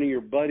help one of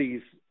your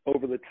buddies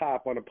over the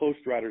top on a post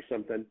route or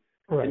something,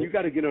 and you've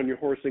got to get on your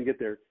horse and get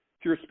there,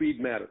 pure speed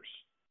matters.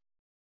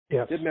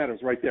 Yes. It matters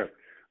right there.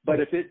 But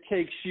if it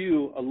takes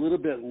you a little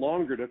bit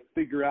longer to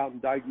figure out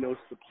and diagnose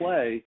the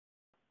play,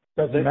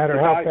 doesn't matter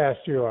how fast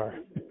you are.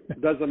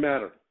 Doesn't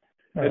matter.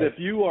 Right. And if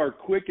you are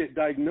quick at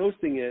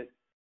diagnosing it,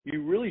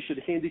 you really should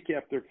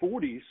handicap their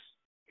 40s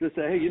to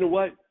say, hey, you know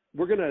what?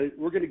 We're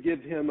gonna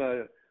give him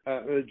an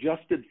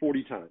adjusted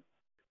 40 time.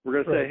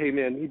 We're gonna say, hey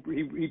man,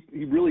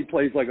 he really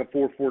plays like a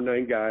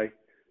 4.49 guy.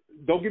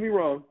 Don't get me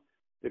wrong.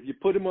 If you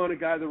put him on a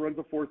guy that runs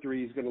a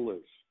 4.3, he's gonna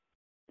lose.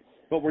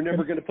 But we're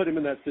never gonna put him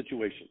in that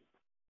situation.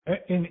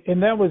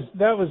 And that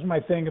was my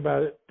thing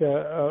about it,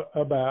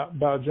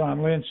 about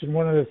John Lynch. And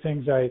one of the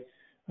things I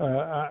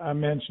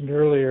mentioned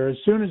earlier, as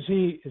soon as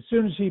he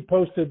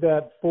posted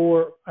that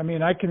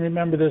I can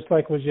remember this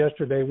like it was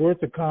yesterday. We're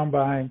at the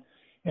combine,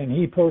 and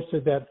he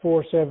posted that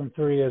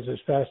 4.73 as his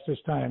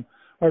fastest time.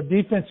 Our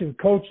defensive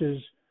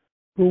coaches,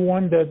 who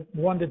wanted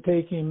to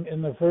take him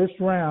in the first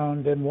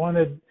round and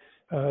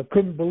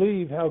couldn't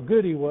believe how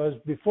good he was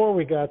before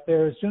we got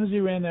there. As soon as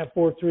he ran that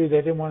 4.3, they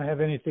didn't want to have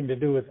anything to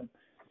do with him.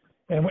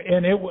 And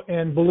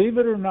believe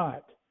it or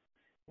not,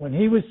 when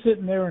he was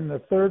sitting there in the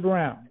third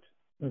round,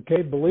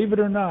 believe it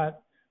or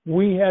not,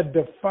 we had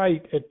to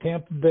fight at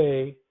Tampa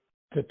Bay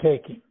to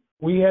take him.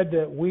 We had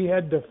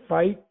to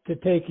fight to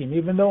take him,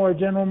 even though our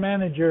general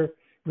manager,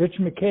 Rich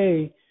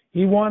McKay,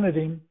 he wanted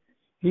him,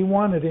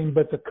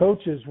 but the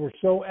coaches were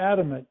so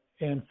adamant.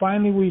 And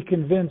finally we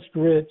convinced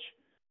Rich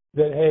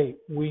that, hey,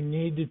 we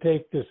need to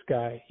take this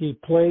guy. He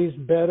plays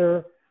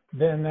better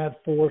than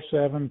that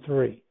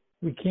 4.73.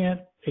 We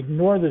can't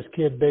ignore this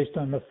kid based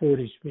on the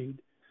 40 speed.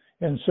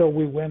 And so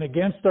we went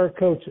against our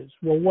coaches.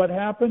 Well, what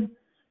happened?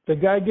 The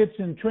guy gets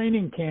in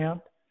training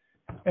camp,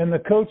 and the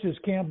coaches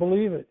can't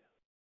believe it.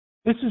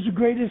 This is the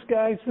greatest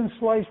guy since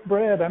sliced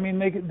bread. I mean,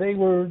 they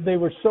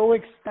were so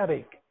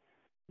ecstatic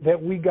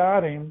that we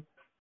got him.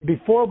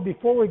 Before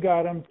we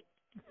got him,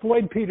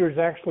 Floyd Peters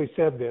actually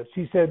said this.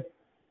 He said,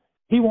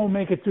 he won't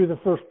make it through the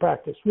first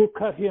practice. We'll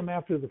cut him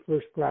after the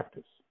first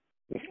practice.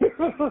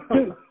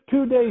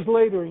 2 days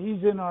later,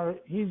 he's in our,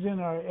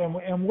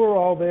 and we're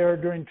all there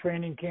during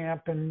training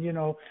camp. And, you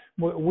know,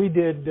 we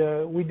did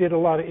a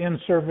lot of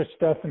in-service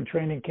stuff in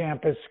training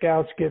camp as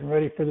scouts getting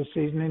ready for the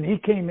season. And he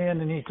came in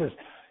and he says,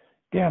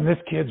 damn, this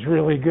kid's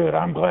really good.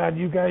 I'm glad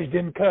you guys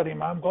didn't cut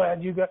him. I'm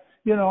glad you got,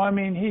 you know, I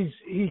mean,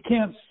 he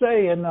can't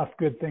say enough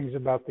good things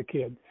about the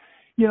kid,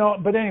 you know.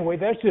 But anyway,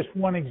 that's just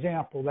one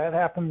example. That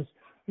happens,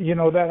 you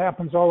know, that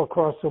happens all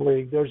across the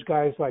league. There's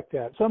guys like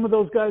that. Some of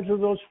those guys are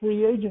those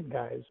free agent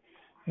guys.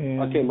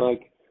 And, okay,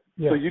 Mike.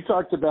 Yeah. So you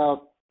talked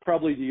about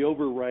probably the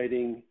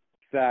overriding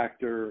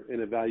factor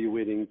in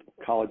evaluating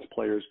college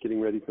players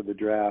getting ready for the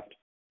draft.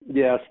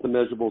 Yes, the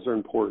measurables are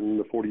important.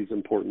 The 40 is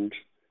important.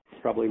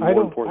 Probably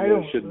more important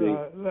than it should be.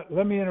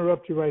 Let me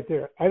interrupt you right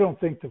there. I don't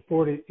think the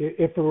 40,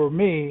 if it were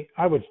me,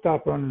 I would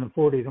stop running the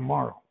 40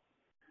 tomorrow.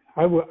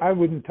 I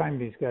wouldn't time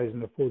these guys in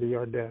the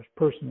 40-yard dash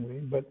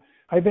personally, but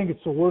I think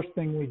it's the worst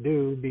thing we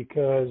do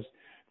because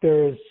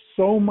there is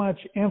so much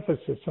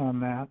emphasis on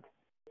that.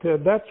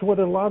 That's what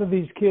a lot of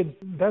these kids,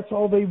 that's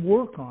all they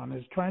work on,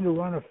 is trying to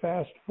run a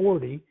fast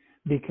 40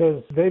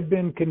 because they've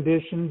been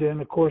conditioned.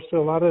 And of course, a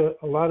lot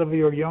of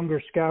your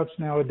younger scouts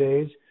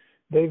nowadays,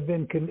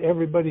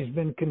 everybody's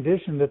been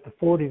conditioned that the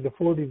 40,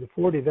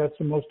 that's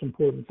the most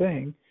important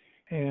thing.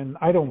 And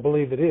I don't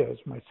believe it is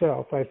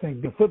myself. I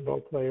think the football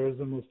player is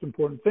the most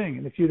important thing.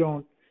 And if you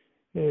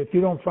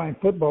don't find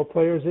football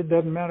players, it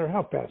doesn't matter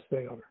how fast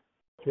they are.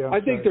 Yeah, I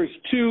think there's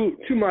two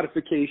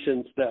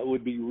modifications that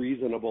would be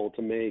reasonable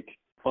to make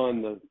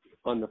on the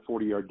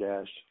 40-yard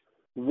dash.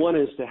 One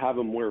is to have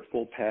them wear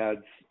full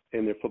pads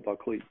and their football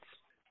cleats,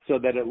 so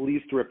that at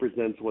least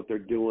represents what they're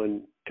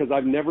doing. Because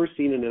I've never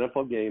seen an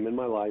NFL game in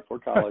my life or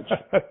college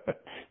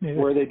yeah.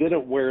 where they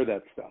didn't wear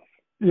that stuff.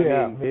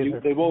 Yeah, I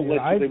mean, they won't let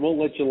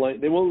you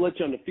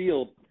on the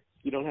field.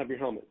 You don't have your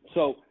helmet.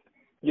 So,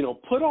 you know,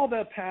 put all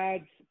that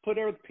pads, put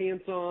our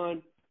pants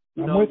on.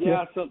 You know,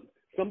 yeah,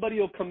 somebody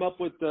will come up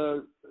with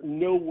the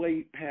no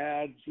weight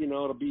pads. You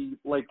know, it'll be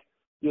like,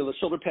 you know, the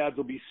shoulder pads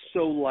will be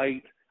so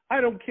light.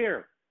 I don't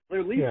care.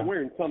 They're at least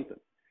wearing something.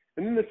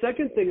 And then the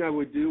second thing I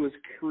would do is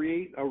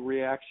create a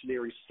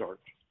reactionary start.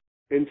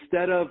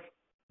 Instead of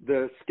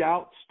the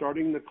scout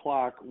starting the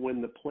clock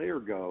when the player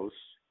goes,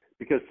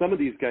 because some of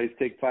these guys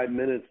take 5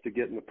 minutes to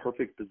get in the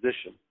perfect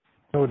position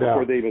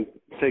before they even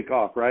take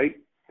off, right?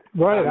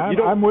 Right.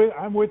 I'm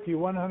with you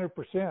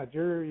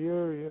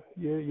 100%.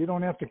 You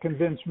don't have to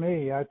convince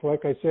me.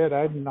 Like I said,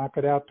 I'd knock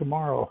it out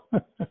tomorrow.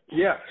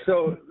 Yeah.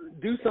 So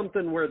do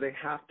something where they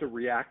have to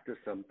react to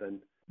something,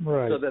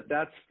 right? So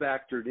that's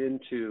factored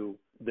into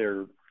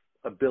their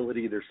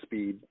ability, their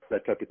speed,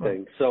 that type of thing.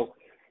 Right. So,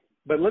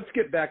 but let's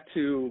get back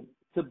to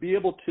be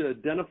able to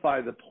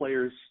identify the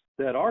players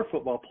that are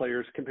football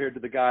players compared to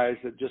the guys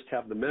that just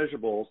have the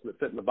measurables that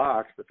fit in the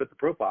box, that fit the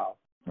profile.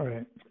 All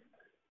right.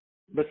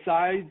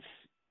 Besides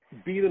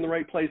being in the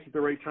right place at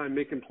the right time,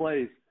 making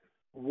plays,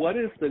 what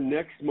is the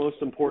next most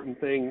important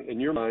thing in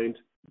your mind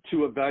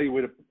to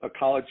evaluate a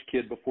college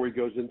kid before he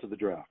goes into the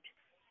draft?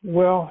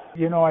 Well,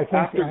 you know, I think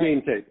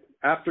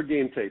After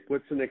game tape,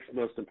 what's the next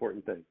most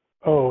important thing?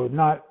 Oh,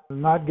 not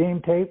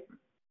game tape?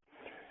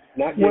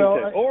 Not game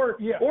tape. Or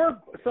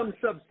some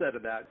subset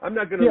of that. I'm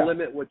not going to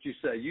limit what you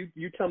say.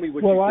 You tell me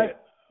what you think.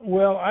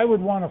 Well, I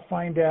would want to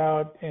find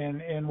out,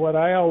 and what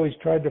I always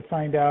tried to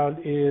find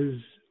out is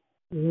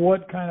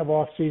what kind of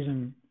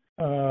off-season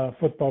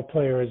football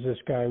player is this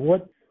guy?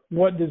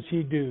 What does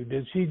he do?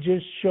 Does he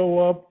just show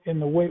up in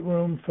the weight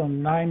room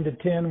from 9 to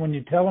 10 when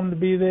you tell him to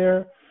be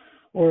there?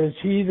 Or is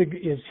he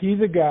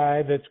the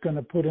guy that's going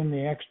to put in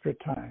the extra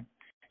time?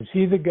 Is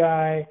he the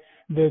guy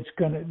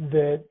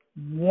that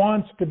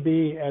wants to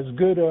be as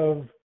good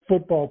of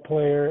football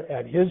player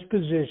at his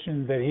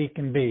position that he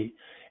can be?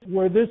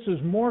 Where this is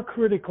more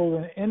critical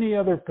than any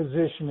other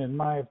position, in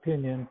my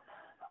opinion,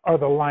 are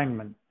the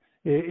linemen.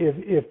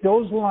 If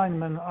those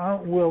linemen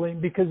aren't willing,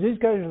 because these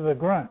guys are the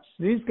grunts.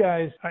 These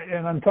guys,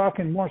 and I'm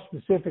talking more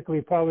specifically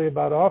probably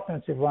about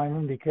offensive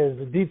linemen because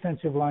the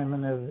defensive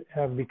linemen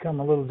have become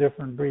a little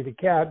different breed of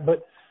cat.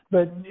 But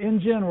in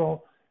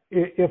general,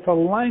 if a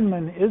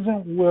lineman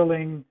isn't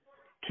willing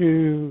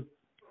to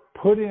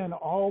put in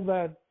all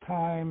that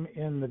time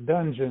in the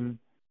dungeon,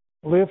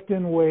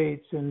 lifting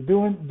weights and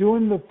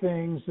doing the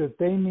things that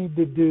they need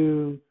to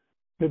do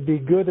to be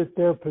good at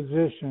their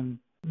position,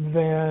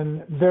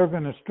 then they're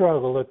going to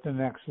struggle at the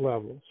next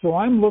level. So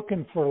I'm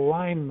looking for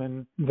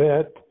linemen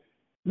that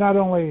not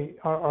only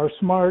are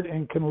smart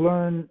and can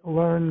learn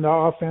the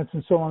offense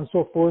and so on and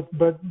so forth,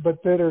 but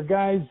that are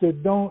guys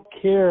that don't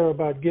care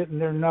about getting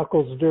their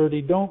knuckles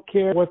dirty, don't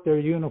care what their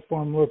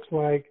uniform looks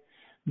like.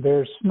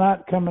 there's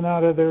snot coming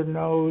out of their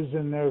nose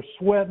and they're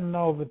sweating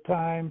all the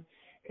time,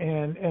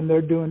 and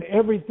they're doing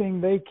everything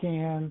they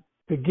can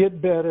to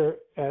get better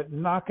at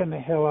knocking the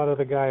hell out of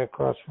the guy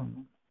across from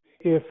them.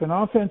 If an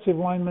offensive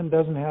lineman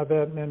doesn't have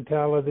that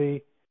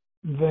mentality,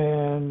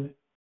 then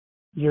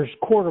your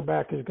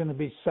quarterback is going to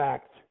be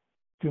sacked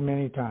too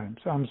many times.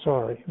 I'm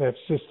sorry. That's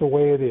just the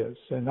way it is.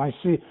 And I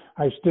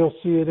still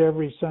see it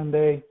every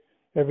Sunday,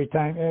 every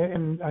time,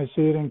 and I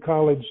see it in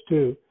college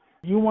too.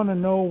 You want to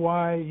know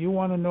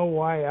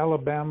why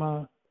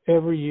Alabama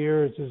every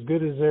year is as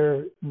good as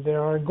they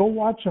are? Go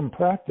watch them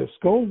practice.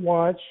 Go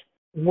watch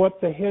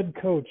what the head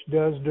coach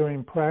does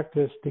during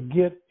practice to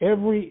get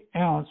every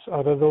ounce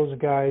out of those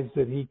guys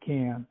that he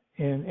can.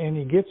 And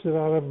he gets it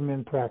out of them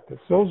in practice.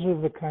 Those are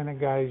the kind of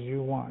guys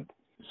you want.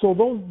 So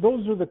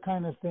those are the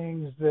kind of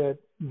things that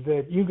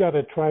you got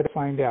to try to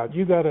find out.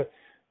 You got to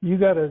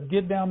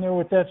get down there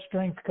with that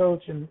strength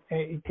coach and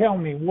tell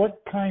me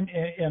what kind.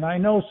 And I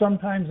know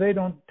sometimes they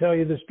don't tell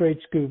you the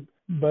straight scoop,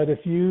 but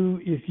if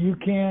you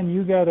can,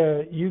 you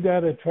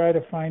gotta try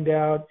to find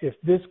out if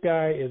this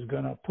guy is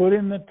going to put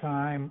in the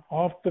time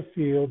off the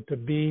field to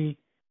be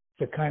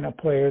the kind of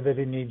player that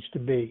he needs to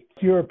be.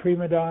 If you're a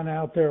prima donna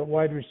out there at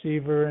wide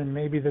receiver and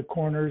maybe the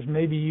corners,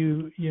 maybe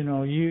you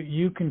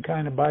can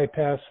kind of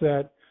bypass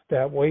that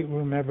weight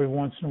room every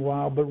once in a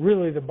while. But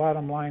really the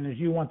bottom line is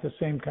you want the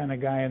same kind of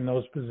guy in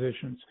those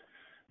positions.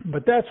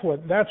 But that's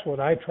what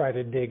I try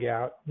to dig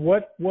out.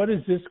 What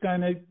is this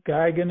kind of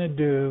guy going to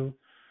do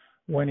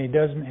when he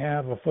doesn't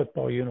have a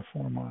football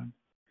uniform on?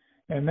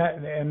 And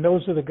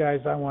those are the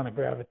guys I want to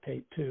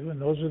gravitate to,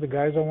 and those are the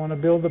guys I want to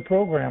build the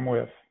program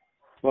with.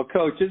 Well,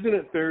 Coach, isn't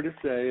it fair to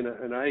say,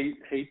 and I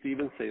hate to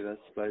even say this,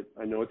 but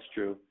I know it's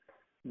true,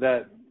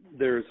 that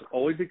there's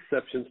always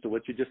exceptions to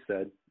what you just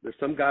said. There's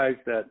some guys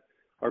that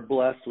are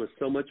blessed with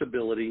so much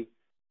ability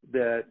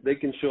that they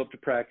can show up to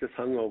practice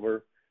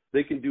hungover.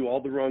 They can do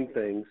all the wrong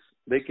things.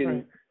 They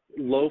can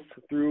loaf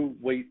through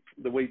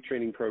the weight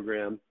training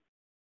program,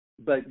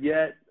 but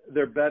yet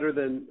they're better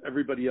than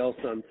everybody else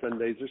on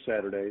Sundays or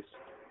Saturdays.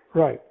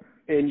 Right.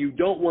 And you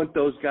don't want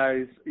those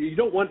guys. You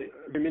don't want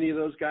many of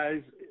those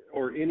guys,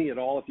 or any at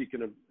all, if you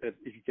can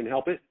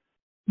help it.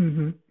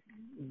 Mm-hmm.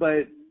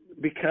 But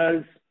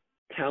because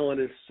talent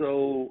is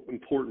so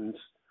important,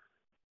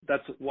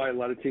 that's why a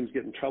lot of teams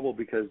get in trouble,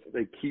 because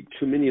they keep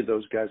too many of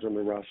those guys on the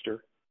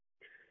roster.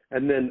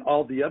 And then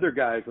all the other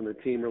guys on the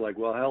team are like,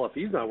 well, hell, if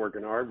he's not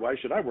working hard, why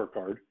should I work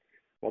hard?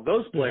 Well,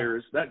 those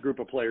players, that group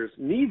of players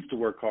needs to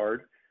work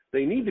hard.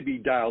 They need to be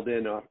dialed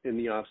in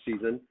the off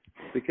season,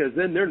 because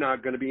then they're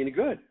not going to be any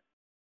good.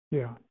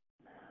 Yeah.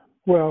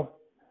 Well,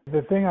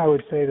 the thing I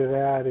would say to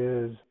that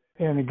is,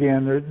 and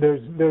again,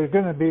 there's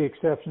going to be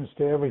exceptions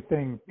to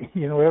everything,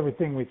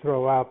 everything we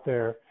throw out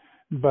there.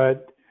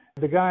 But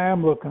the guy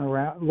I'm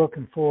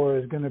looking for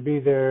is going to be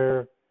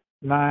there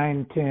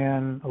 9,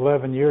 10,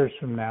 11 years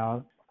from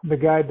now. The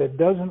guy that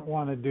doesn't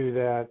want to do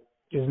that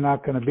is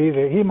not going to be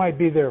there. He might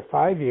be there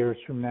 5 years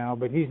from now,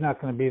 but he's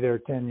not going to be there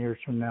 10 years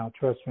from now.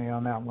 Trust me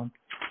on that one.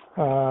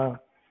 Hell,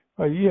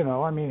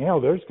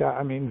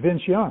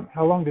 Vince Young.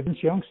 How long did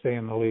Vince Young stay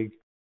in the league?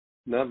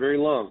 Not very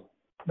long.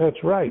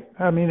 That's right.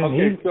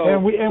 We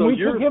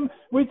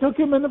took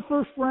him in the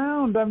first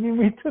round.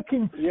 We took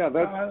him. Yeah,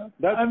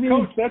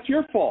 Coach, that's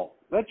your fault.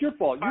 That's your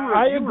fault.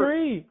 I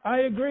agree.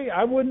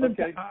 I wouldn't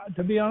have,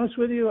 to be honest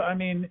with you.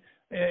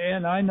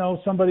 And I know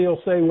somebody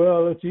will say,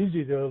 well, it's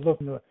easy to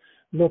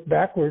look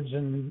backwards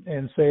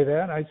and say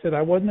that. I said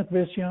I wasn't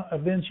a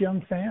Vince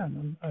Young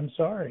fan. I'm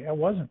sorry, I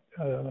wasn't.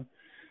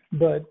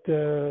 But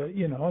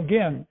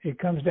again, it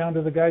comes down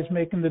to the guys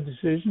making the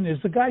decision.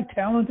 Is the guy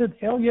talented?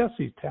 Hell yes,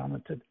 he's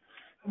talented.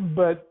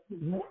 But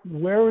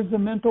where is the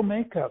mental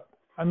makeup?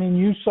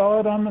 You saw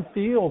it on the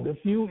field.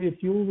 If you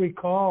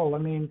recall,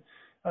 you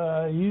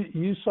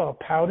saw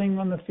pouting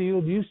on the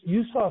field.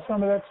 You saw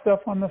some of that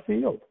stuff on the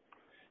field.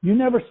 You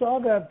never saw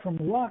that from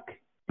Luck.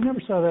 You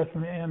never saw that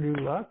from Andrew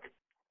Luck.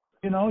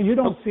 You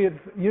don't see it.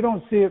 You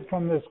don't see it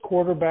from this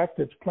quarterback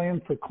that's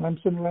playing for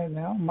Clemson right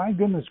now. My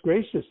goodness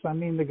gracious!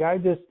 The guy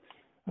just,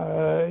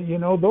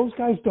 those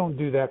guys don't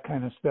do that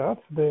kind of stuff.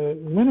 The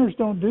winners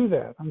don't do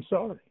that. I'm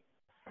sorry.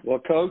 Well,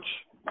 Coach,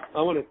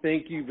 I want to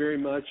thank you very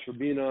much for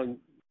being on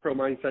Pro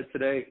Mindset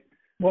today.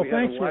 Well,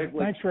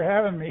 thanks for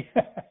having me.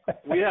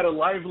 We had a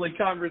lively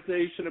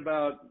conversation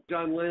about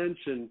John Lynch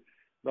and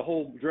the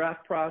whole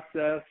draft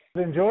process.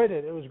 Enjoyed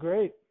it. It was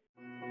great.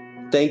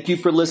 Thank you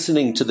for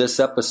listening to this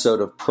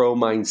episode of Pro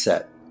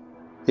Mindset.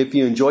 If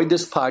you enjoyed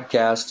this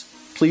podcast,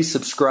 please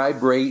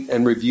subscribe, rate,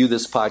 and review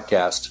this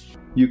podcast.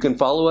 You can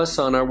follow us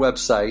on our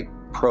website,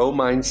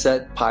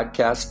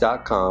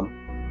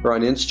 promindsetpodcast.com, or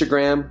on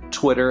Instagram,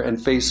 Twitter, and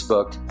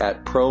Facebook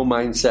at Pro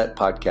Mindset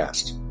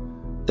Podcast.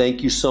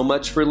 Thank you so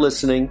much for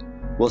listening.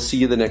 We'll see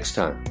you the next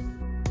time.